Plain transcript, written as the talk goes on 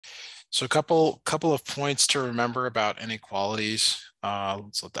So a couple of points to remember about inequalities.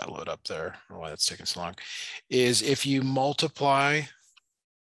 Let's let that load up there. I don't know why that's taking so long. Is if you multiply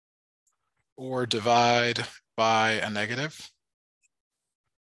or divide by a negative,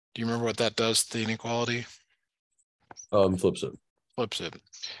 do you remember what that does to the inequality? Flips it. Flips it.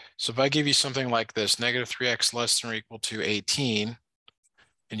 So if I give you something like this, negative 3x less than or equal to 18,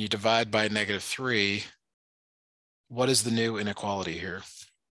 and you divide by negative 3, what is the new inequality here?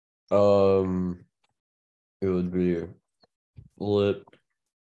 It would be flip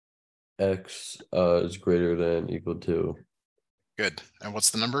x is greater than equal to Good. And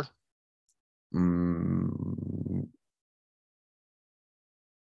what's the number? mm,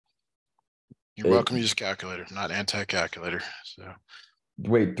 You're it, welcome to use a calculator, not anti-calculator. So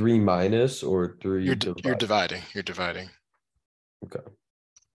wait, 3 minus or 3 you're divide? dividing. You're dividing. Okay.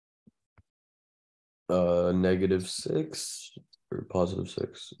 -6 or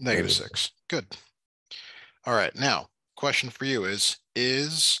 +6? Negative 6. Good. All right. Now, question for you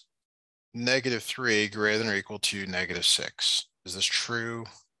is negative 3 greater than or equal to negative 6? Is this true?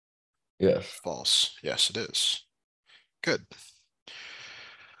 Yes. False? Yes, it is. Good.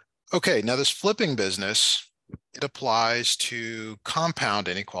 Okay, now this flipping business, it applies to compound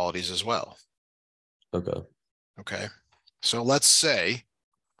inequalities as well. Okay. Okay. So let's say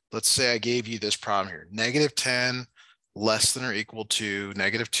I gave you this problem here. Negative 10 less than or equal to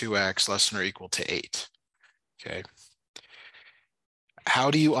negative 2x less than or equal to 8. Okay. How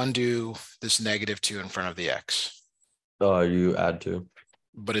do you undo this negative 2 in front of the x? You add 2.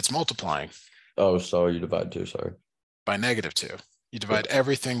 But it's multiplying Oh, sorry, you divide 2, sorry. by negative 2. You Yeah. divide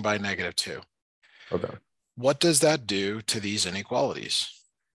everything by negative 2. Okay. What does that do to these inequalities?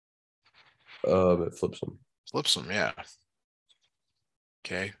 It flips them. Flips them, yeah.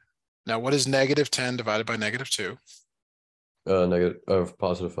 Okay. Now, what is negative 10 divided by negative 2? Negative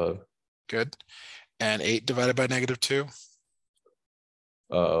 +5. Good. And 8 divided by negative 2?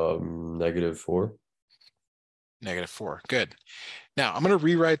 -4. Negative 4. Good. Now, I'm going to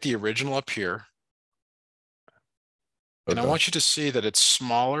rewrite the original up here. And I Okay. want you to see that it's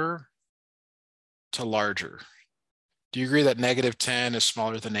smaller to larger. Do you agree that negative 10 is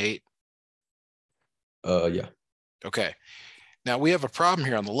smaller than 8? Yeah. Okay. Now we have a problem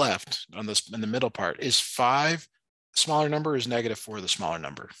here on the left, on this in the middle part. Is 5 the smaller number, or is negative 4 the smaller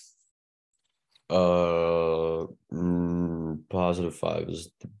number? +5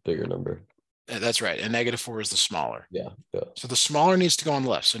 is the bigger number. That's right. And negative 4 is the smaller. Yeah. Yeah. So the smaller needs to go on the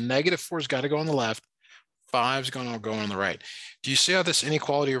left. So negative 4's got to go on the left. 5's going to go on the right. Do you see how this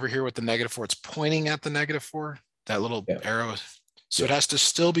inequality over here with the negative 4, it's pointing at the negative 4? That little Yeah. arrow. So it Yeah. has to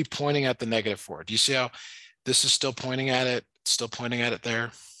still be pointing at the negative 4. Do you see how this is still pointing at it? It's still pointing at it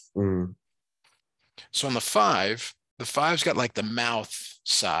there. Mm, So on the 5's got like the mouth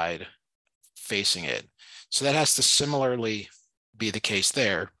side facing it. So that has to similarly be the case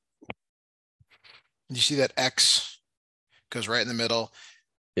there. You see that X goes right in the middle.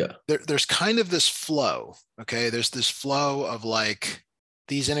 yeah. There's kind of this flow. Okay. There's this flow of like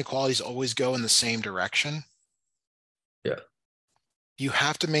these inequalities always go in the same direction. Yeah. You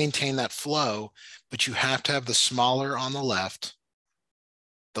have to maintain that flow, but you have to have the smaller on the left,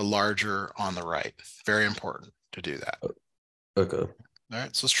 the larger on the right. Very important to do that. Okay. All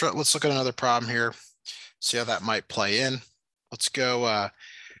right. So let's look at another problem here. See how that might play in. Let's go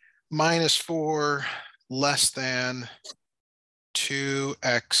 -4 less than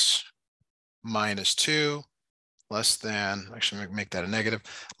 2x minus 2 less than, actually make that a negative,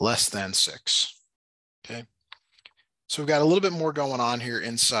 less than 6. Okay. So we've got a little bit more going on here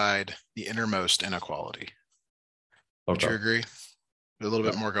inside the innermost inequality. Would you Okay. agree? A little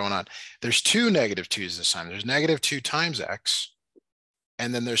Yeah. bit more going on. There's two negative 2's this time. There's negative 2 times x,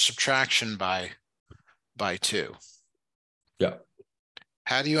 and then there's subtraction by 2. Yeah.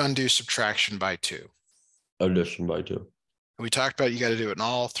 How do you undo subtraction by 2? Addition by 2. We talked about you got to do it in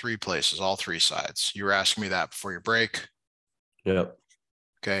all three places, all three sides. You were asking me that before your break. Yep.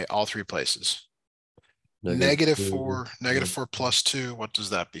 Okay, all three places. Negative Negative 4 plus 2, what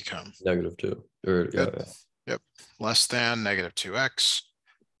does that become? -2. Or yeah, Good. yeah. Yep. Less than negative 2x,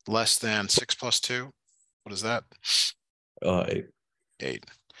 less than 6 plus 2. What is that? 8. 8.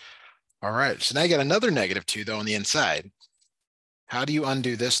 All right. So now you got another negative 2, though, on the inside. How do you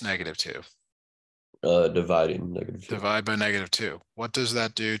undo this negative 2? Dividing -2. Divide by negative 2. What does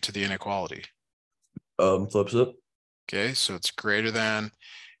that do to the inequality? Flips it. Okay, so it's greater than,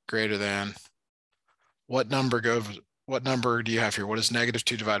 greater than. What number goes? What number do you have here? What is negative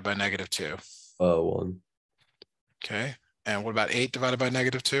 2 divided by negative 2? 1. Okay. And what about 8 divided by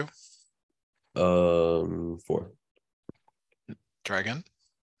negative 2? 4. Try again.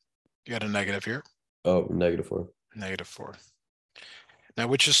 You got a negative here. Oh, -4. -4. Now,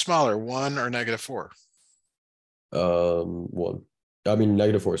 which is smaller, 1 or -4? 1. I mean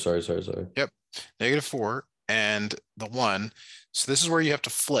 -4. Sorry. Yep, -4 and the 1. So this is where you have to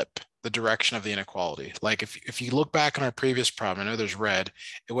flip the direction of the inequality. Like if you look back on our previous problem, I know there's red.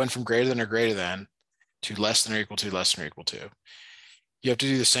 It went from greater than or greater than to less than or equal to less than or equal to. You have to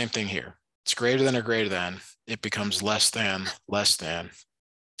do the same thing here. It's greater than or greater than. It becomes less than, less than.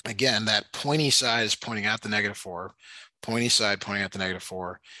 Again, that pointy side is pointing out the -4. Pointy side pointing out the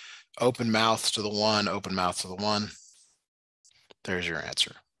 -4. Open mouth to the 1, open mouth to the 1. There's your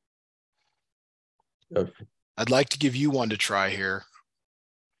answer. Okay. I'd like to give you one to try here.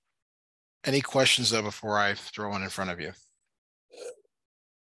 Any questions though before I throw one in front of you?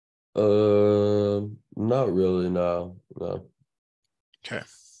 Not really. No. Okay.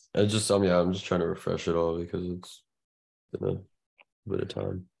 It's just yeah, I'm just trying to refresh it all because it's been a bit of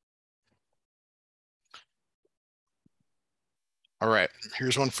time. All right,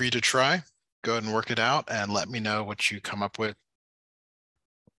 here's one for you to try. Go ahead and work it out and let me know what you come up with.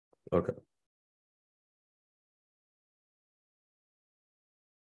 Okay.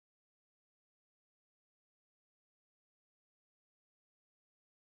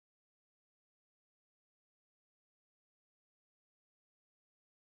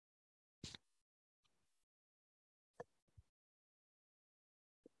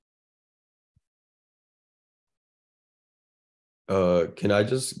 Can I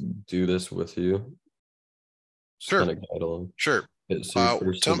just do this with you? Just Sure, kind of guide along. sure. So you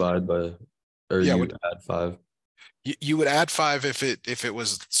first divide by, or Yeah, you add 5. you would add 5 if it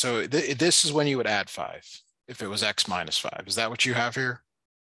was, so this is when you would add 5 if it was x minus 5. Is that what you have here?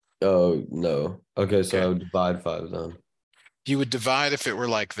 Oh, no. Okay, so I Okay. would divide 5 then. You would divide if it were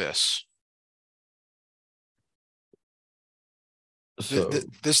like this. So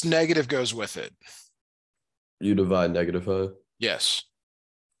This negative goes with it. you divide -5? Yes,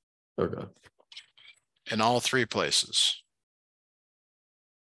 Okay. in all 3 places.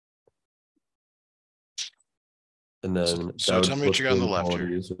 And then that So tell would me what flip you got the on the left here.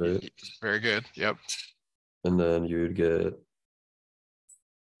 inequalities, right? Very good. Yep. And then you would get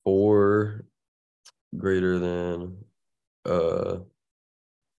 4 greater than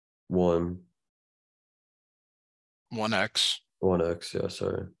 1. 1x. 1x, yeah,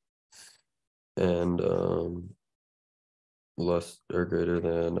 sorry. And less or greater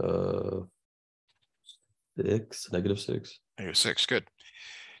than 6, -6. -6. Good.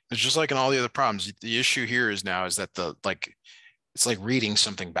 It's just like in all the other problems. The issue here is now is that it's like reading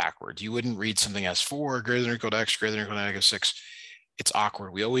something backward. You wouldn't read something as 4 greater than or equal to x greater than or equal to -6. It's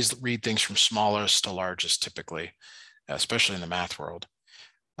awkward. We always read things from smallest to largest typically, especially in the math world.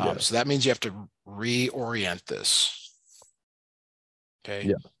 Yeah. So that means you have to reorient this. Okay.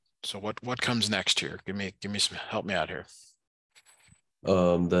 Yeah. So what comes next here? Give me some, help me out here.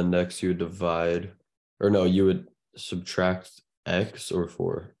 Then next you would divide, or no, you would subtract x or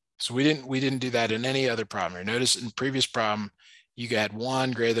 4. So we didn't do that in any other problem here. Notice in the previous problem, you had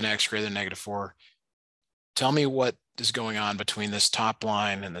 1 greater than x greater than -4. Tell me what is going on between this top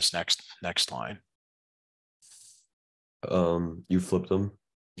line and this next line. You flip them.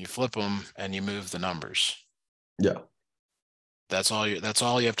 You flip them and you move the numbers. Yeah. That's all you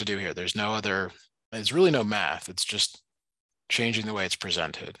have to do here. There's no other, it's really no math. It's just changing the way it's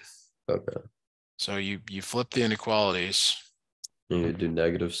presented. Okay. So you flip the inequalities. And you do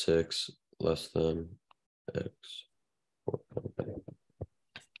 -6 less than x.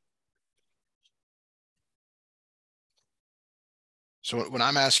 So when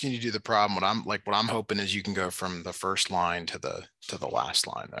I'm asking you to do the problem, what I'm hoping is you can go from the first line to the last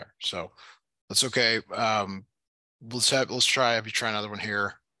line there. So that's okay. Let's try, have you try another one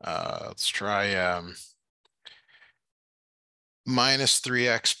here. Let's try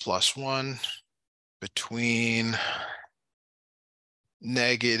 -3x plus 1 between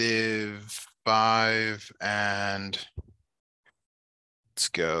 -5 and let's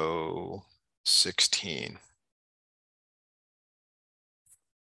go 16.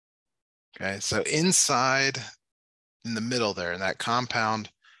 Okay, so inside in the middle there, in that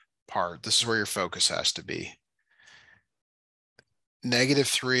compound part, this is where your focus has to be.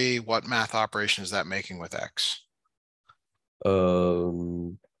 -3, what math operation is that making with x?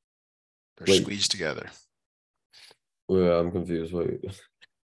 They're Wait. squeezed together. Yeah, I'm confused. Wait.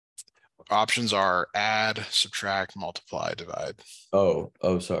 Options are add, subtract, multiply, divide. Oh,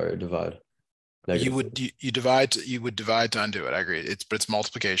 sorry. Divide. You -3. would you divide to undo it. I agree. But it's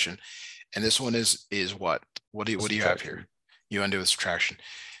multiplication, and this one is what? What do you have here? You undo with subtraction.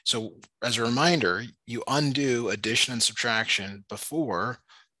 So as a reminder, you undo addition and subtraction before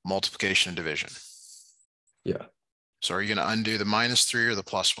multiplication and division. Yeah. So are you going to undo the -3 or the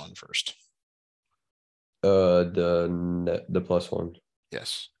 +1 first? The +1.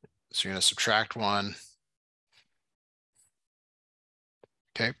 Yes. So you're going to subtract 1.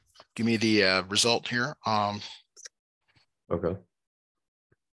 Okay. Give me the result here. Okay.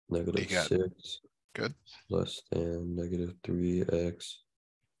 What do you got? -6 Good. less than -3x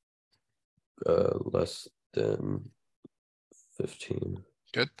less than 15.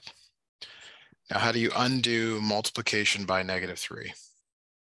 Good. Now, how do you undo multiplication by -3?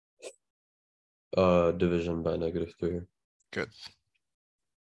 Division by -3. Good.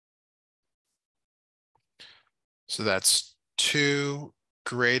 So that's 2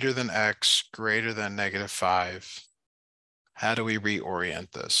 greater than x greater than -5. How do we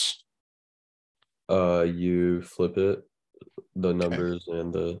reorient this? You flip it, the Okay. numbers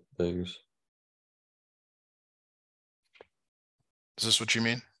and the things. Is this what you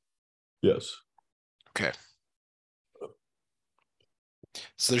mean? Yes. Okay.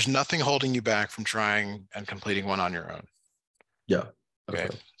 So there's nothing holding you back from trying and completing one on your own. Yeah. Okay.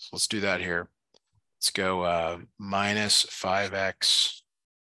 So let's do that here. Let's go -5x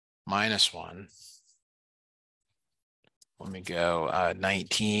 -1. Let me go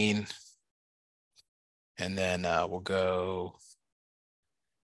 19. And then we'll go.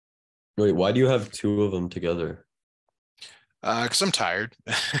 Wait, why do you have two of them together? Because I'm tired.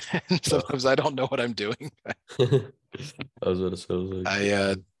 Sometimes I don't know what I'm doing. I was about to say, I was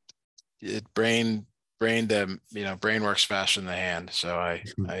like, brain works faster than the hand. So I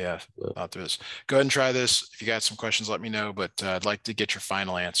thought through this. Go ahead and try this. If you got some questions, let me know. But I'd like to get your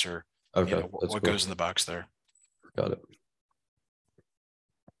final answer. okay, What cool. goes in the box there. Got it.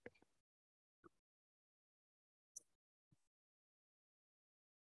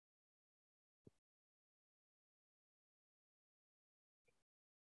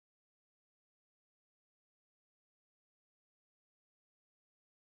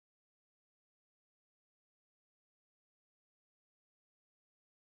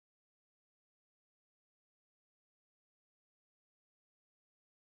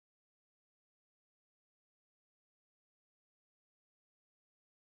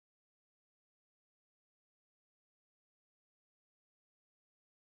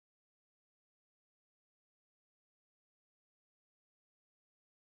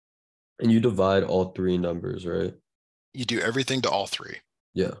 And you divide all three numbers, right? You do everything to all three.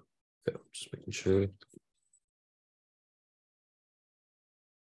 Yeah. Okay, just making sure.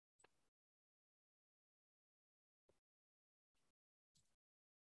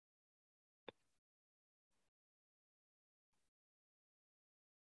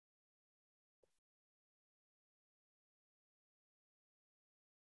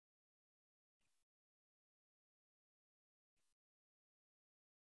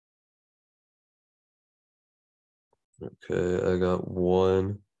 Okay, I got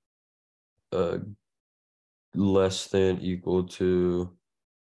 1 less than equal to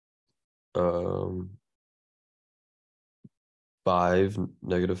 5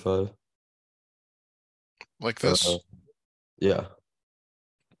 -5. Like this. Yeah.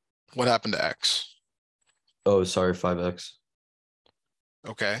 What happened to x? Oh, sorry, 5x.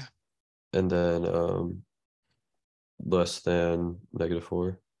 Okay. And then less than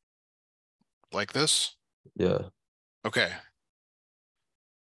 -4. Like this. Yeah. Okay.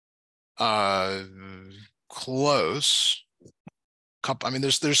 Close. I mean,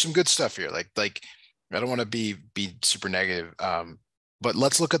 there's some good stuff here. Like I don't want to be super negative. But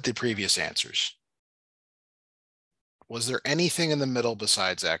let's look at the previous answers. Was there anything in the middle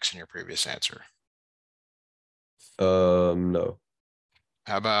besides x in your previous answer? No.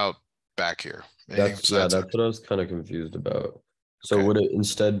 How about back here? Anything besides That's x? what I was kind of confused about. So Okay. would it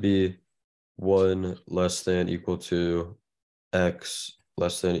instead be 1 less than equal to x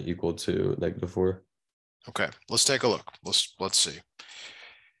less than equal to -4? Okay. Let's take a look. Let's see.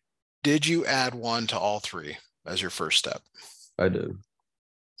 Did you add 1 to all three as your first step? I did.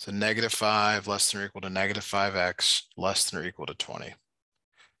 So -5 less than or equal to -5x less than or equal to 20.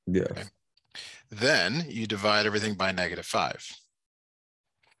 Yeah. Okay. Then you divide everything by -5.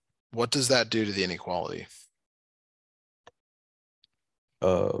 What does that do to the inequality?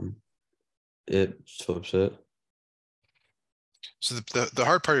 It flips it. So the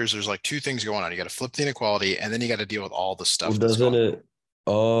hard part is there's like two things going on. You got to flip the inequality, and then you got to deal with all the stuff Well, that's doesn't going on. it?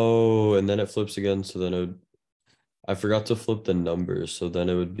 Oh, and then it flips again. So then it would, I forgot to flip the numbers. So then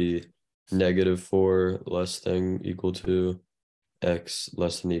it would be -4 less than equal to x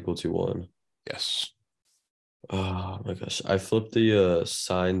less than equal to 1. Yes. Oh my gosh. I flipped the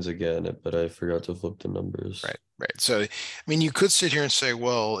signs again, but I forgot to flip the numbers. Right, right. So, I mean, you could sit here and say,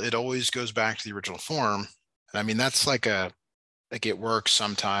 well, it always goes back to the original form. And I mean, that's like it works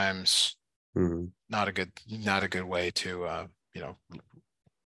sometimes. Hmm. Not a good way to,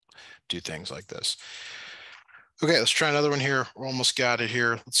 do things like this. Okay, let's try another one here. We're almost got it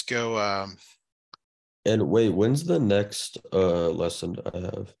here. Let's go. And wait, when's the next lesson I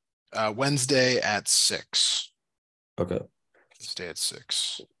have? Wednesday at 6. Okay. Wednesday at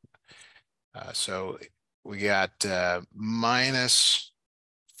 6. So we got minus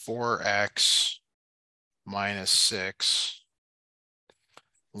 4x minus 6.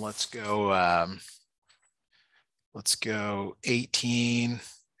 Let's go 18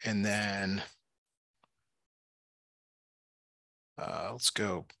 and then let's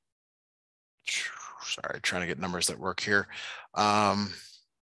go. Sorry, trying to get numbers that work here.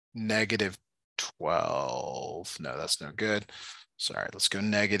 Negative 12. No, that's no good. Sorry, let's go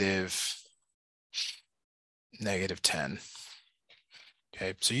negative 10.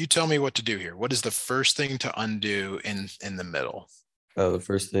 Okay, so you tell me what to do here. What is the first thing to undo in the middle? The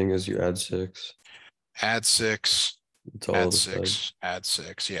first thing is you add 6. Add 6, To all add the 6, sides. add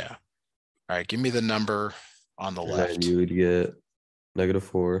 6. Yeah. All right, give me the number on the And then left. you would get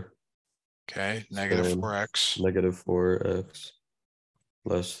 -4. Okay, negative Then 4x. -4x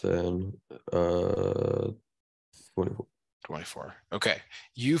less than 24. 24. Okay,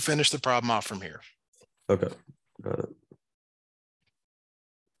 you finish the problem off from here. Okay, got it.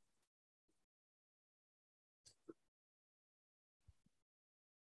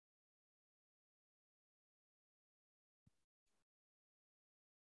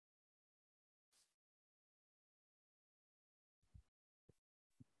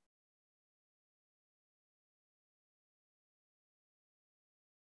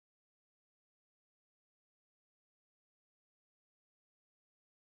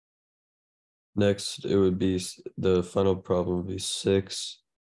 Next, it would be the final problem would be 6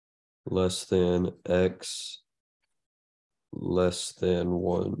 less than x less than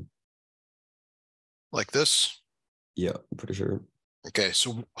 1. Like this. Yeah, I'm pretty sure. Okay,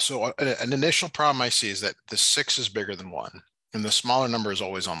 so an initial problem I see is that the 6 is bigger than 1, and the smaller number is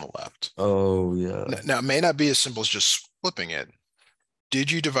always on the left. Oh, yeah. Now, it may not be as simple as just flipping it.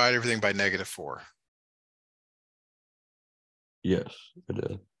 Did you divide everything by -4? Yes, I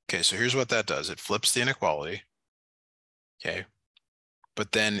did. Okay, so here's what that does. It flips the inequality. Okay,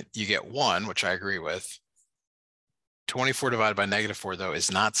 but then you get 1, which I agree with. 24 divided by -4, though,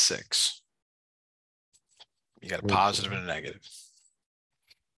 is not 6. You got a positive and a negative.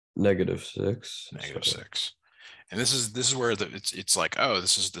 -6. -6. And this is where it's like, oh,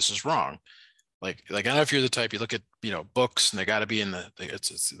 this is wrong. Like I don't know if you're the type, you look at books and they got to be in they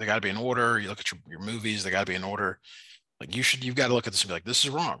got to be in order. You look at your movies, they got to be in order. Like you've got to look at this and be like, this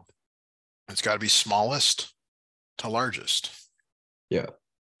is wrong. It's got to be smallest to largest. Yeah.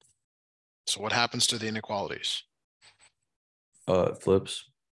 So what happens to the inequalities? It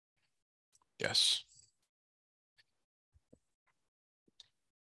flips. Yes.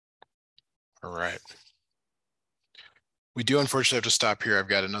 All right. We do unfortunately have to stop here. I've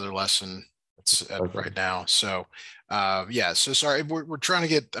got another lesson right now. So yeah, so sorry, we're trying to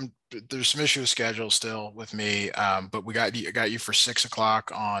get there's some issue with schedule still with me. But we got you for 6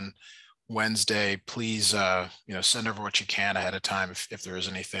 o'clock on Wednesday. Please send over what you can ahead of time if there is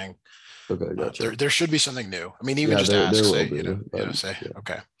anything. Okay, gotcha. There should be something new. I mean, even Yeah, just there ask, will say, be. say, Yeah.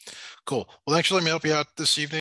 okay, cool. Well, actually, let me help you out this evening.